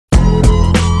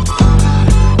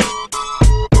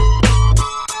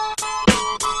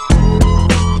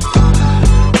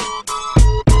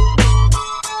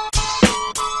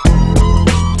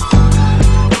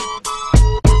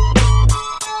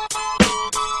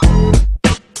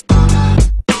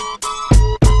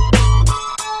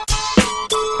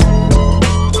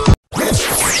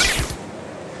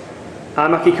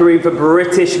I'm Aki Kareem for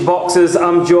British Boxers.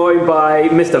 I'm joined by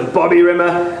Mr. Bobby Rimmer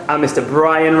and Mr.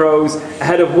 Brian Rose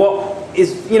ahead of what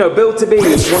is, you know, billed to be one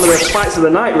of the fights of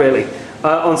the night, really,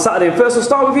 on Saturday. And first, we'll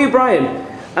start with you, Brian.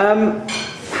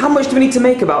 How much do we need to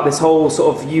make about this whole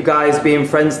sort of you guys being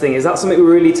friends thing? Is that something we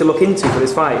really need to look into for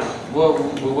this fight? Well,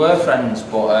 we were friends,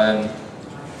 but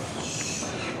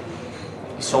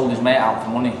he sold his mate out for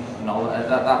money. You know,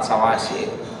 that's how I see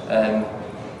it.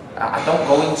 I don't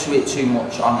go into it too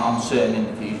much on certain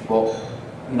interviews, but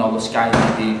you know, the Sky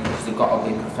interview, because they've got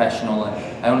to be professional,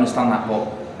 and I understand that. But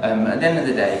at the end of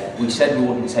the day, we said we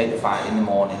wouldn't take the fight in the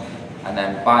morning, and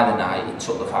then by the night, he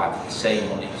took the fight for the same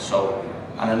money. So.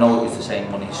 And I know it was the same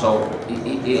money, so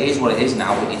it is what it is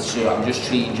now. It's true. I'm just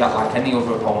treating Jack like any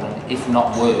other opponent, if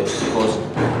not worse, because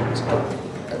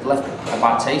it left a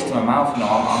bad taste in my mouth. You know,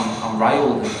 I'm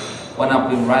riled, and when I've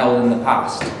been riled in the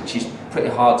past, which is pretty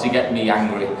hard to get me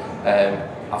angry,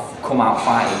 I've come out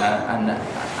fighting and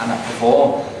I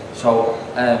perform. So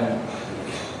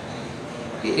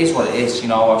it is what it is. You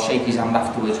know, I'll shake his hand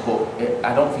afterwards, but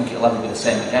I don't think it'll ever be the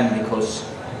same again, because.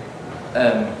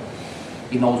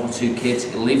 He knows my two kids.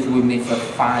 He lived with me for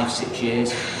 5-6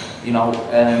 years. You know,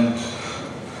 I'm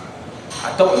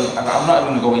not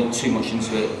even going to go in too much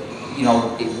into it. You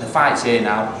know, the fight's here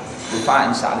now. We're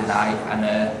fighting Saturday night, and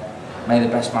may the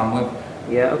best man win.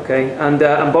 Yeah, okay. And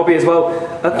Bobby as well.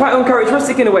 Quite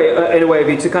uncharacteristic in a way of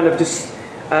you to kind of just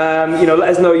you know, let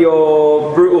us know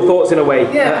your brutal thoughts in a way.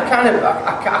 Yeah,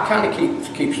 I kind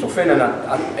of keep stuff in, and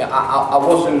I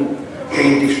wasn't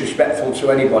being disrespectful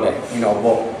to anybody. You know,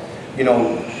 but. You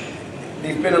know,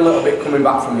 they've been a little bit coming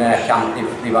back from their camp.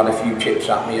 They've had a few chips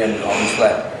at me, and obviously,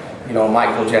 you know,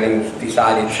 Michael Jennings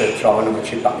decided to throw another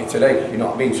chip at me today. You know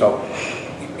what I mean? So,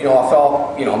 you know, I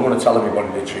thought, you know, I'm going to tell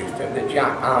everybody the truth. That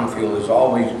Jack Arnfield is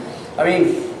always. I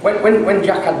mean, when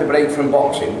Jack had the break from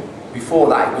boxing, before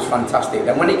that it was fantastic.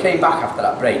 Then when he came back after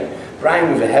that break,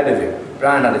 Brian was ahead of him.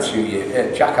 Brian had a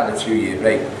 2-year. Jack had a 2-year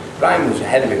break. Brian was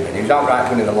ahead of him, and he was outright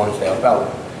winning the Lonsdale belt.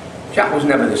 Jack was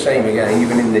never the same again.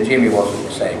 Even in the gym, he wasn't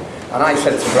the same. And I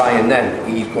said to Brian then,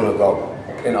 he's going to go.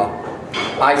 You know,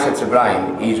 I said to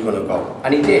Brian, he's going to go,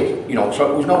 and he did. You know,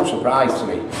 so it was no surprise to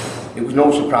me. It was no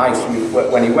surprise to me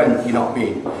when he went. You know what I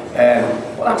mean?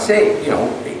 Well, that's it.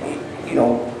 You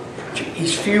know,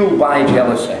 he's fueled by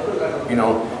jealousy. You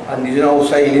know, and there's an old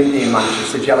saying in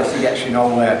Manchester, jealousy gets you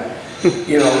nowhere.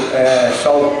 You know,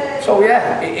 so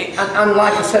yeah, and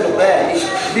like I said up there,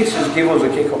 this has given us a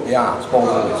kick up the arse, both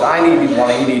of us. I needed one,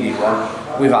 he needed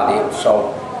one, we've had it,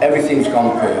 so everything's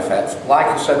gone perfect. Like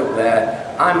I said up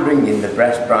there, I'm bringing the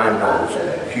best Brian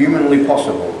Rose humanly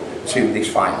possible to this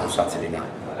fight on Saturday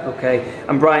night. Okay,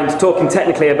 and Brian, talking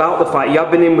technically about the fight, you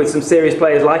have been in with some serious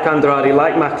players like Andrade,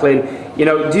 like Macklin. You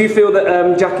know, do you feel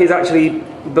that Jack is actually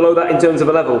below that in terms of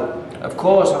a level? Of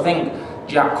course, I think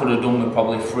Jack could have done with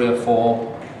probably 3 or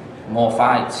 4 more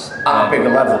fights at a bigger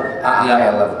level, at a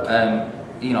higher level.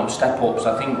 You know, step ups.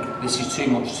 I think this is too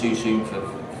much too soon for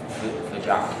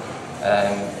Jack.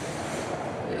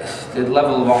 The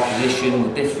level of opposition,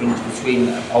 the difference between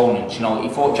opponents. You know, he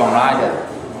fought John Ryder.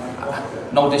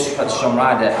 No disrespect to John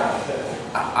Ryder,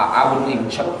 I wouldn't even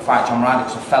fight John Ryder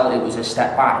because I felt it was a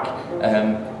step back.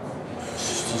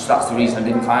 So that's the reason I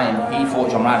didn't fight him. He fought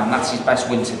John Ryder, and that's his best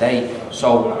win to date.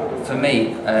 So for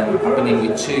me, I've been in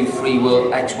with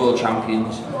 2 ex-world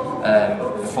champions.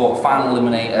 Fought a final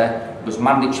eliminator. Was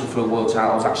mandatory for a world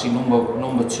title. I was actually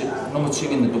number two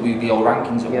in the WBO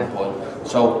rankings at one point.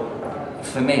 So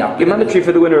for me, I've been mandatory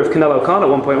for the winner of Canelo Khan at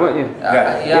one point, weren't you?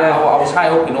 I was high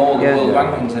up in all the world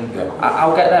rankings, and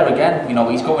I'll get there again. You know,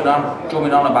 he's drumming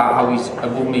on about how he's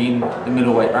above me in the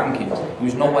middleweight rankings. He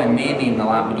was nowhere near me in the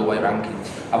light middleweight rankings.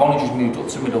 I've only just moved up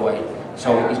to middleweight,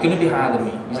 so he's going to be higher than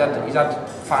me. He's had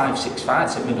 5-6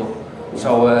 fights at middle,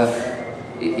 so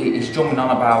he's drumming on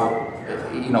about.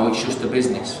 You know, it's just a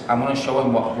business. I'm going to show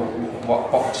him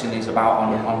what boxing is about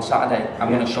on Saturday. I'm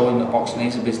going to show him that boxing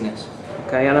is a business.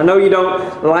 Okay, and I know you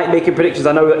don't like making predictions.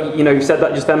 I know that, you know, you said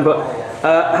that just then, but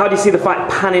how do you see the fight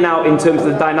panning out in terms of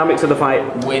the dynamics of the fight?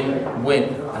 Win,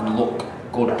 and look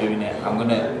good doing it. I'm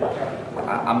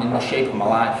in the shape of my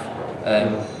life.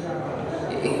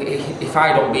 If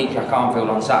I don't beat Jack Arnfield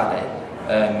on Saturday,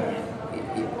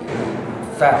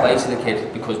 fair play to the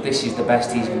kid, because this is the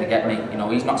best he's going to get me. You know,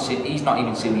 he's not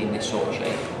even seen me in this sort of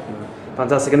shape.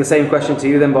 Fantastic. And the same question to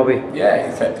you then, Bobby.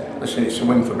 Yeah, listen, it's a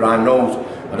win for Brian Rose.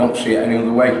 I don't see it any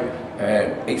other way.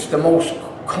 It's the most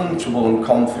comfortable and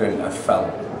confident I've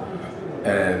felt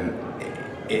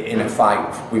in a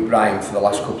fight with Brian for the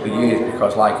last couple of years,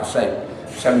 because like I said,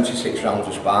 76 rounds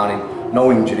of sparring,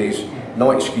 no injuries,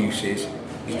 no excuses.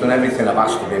 He's done everything I've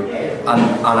asked of him, and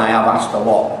I have asked a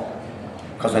lot.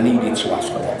 because I needed to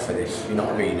ask a lot for this, you know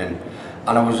what I mean? And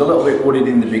I was a little bit worried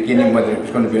in the beginning whether it was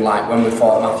going to be like when we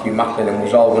fought Matthew Macklin and we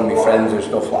was all going to be friends and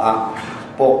stuff like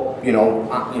that. But you know,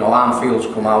 Arnfield's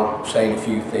come out saying a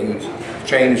few things,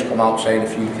 trainers come out saying a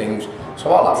few things. So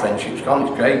all that friendship's gone.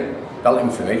 It's great, belting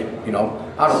for me. You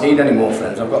know, I don't need any more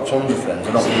friends. I've got tons of friends.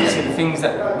 I don't need any. The things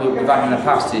that we've had in the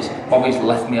past is Bobby's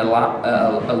left me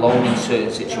alone in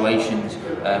certain situations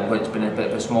where it's been a bit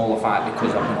of a smaller fight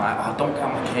because I've been like, oh, don't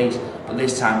count my case. But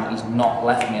this time he's not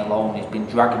left me alone. He's been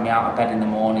dragging me out of bed in the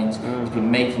mornings. He's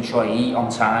been making sure I eat on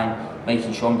time,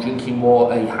 making sure I'm drinking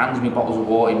water. He hands me bottles of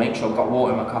water. He makes sure I've got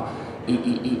water in my car.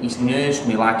 He's nursed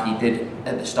me like he did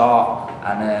at the start,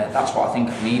 and that's what I think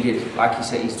I needed. Like he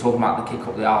said, he's talking about the kick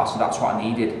up the arse, so that's what I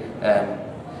needed.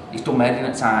 He's done my head in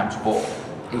at times, but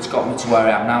it's got me to where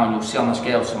I am now, and you'll see on the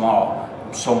scale tomorrow,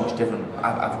 I'm so much different.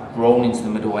 I've grown into the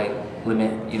middleweight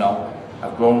limit, you know.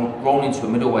 I've grown into a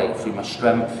middleweight through my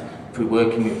strength, through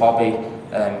working with Bobby.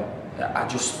 I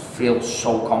just feel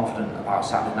so confident about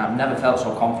Saturday, and I've never felt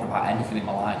so confident about anything in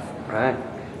my life. Right.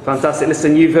 Fantastic.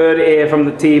 Listen, you've heard it here from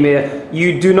the team here.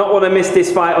 You do not want to miss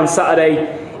this fight on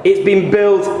Saturday. It's been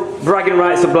billed, bragging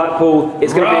rights of Blackpool.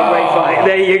 It's going to be a great fight.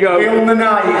 There you go. Film the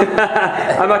night.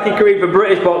 I'm Aki Kareem for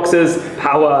British Boxers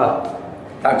Power.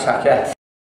 Thanks, Aki.